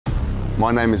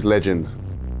My name is Legend,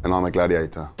 and I'm a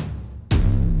gladiator.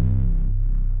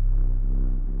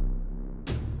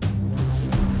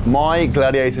 My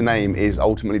gladiator name is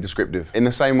ultimately descriptive. In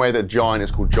the same way that Giant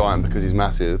is called Giant because he's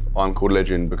massive, I'm called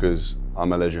Legend because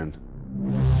I'm a legend.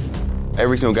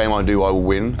 Every single game I do, I will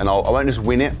win, and I won't just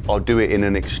win it, I'll do it in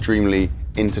an extremely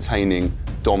entertaining,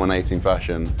 dominating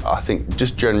fashion. I think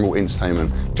just general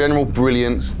entertainment. General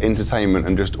brilliance, entertainment,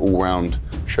 and just all-round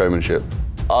showmanship.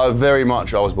 I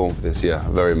was born for this, yeah,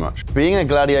 very much. Being a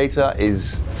gladiator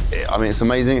is, I mean, it's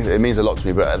amazing, it means a lot to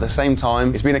me, but at the same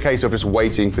time, it's been a case of just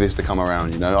waiting for this to come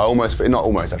around, you know? Not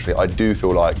almost actually, I do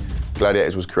feel like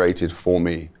Gladiators was created for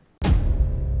me.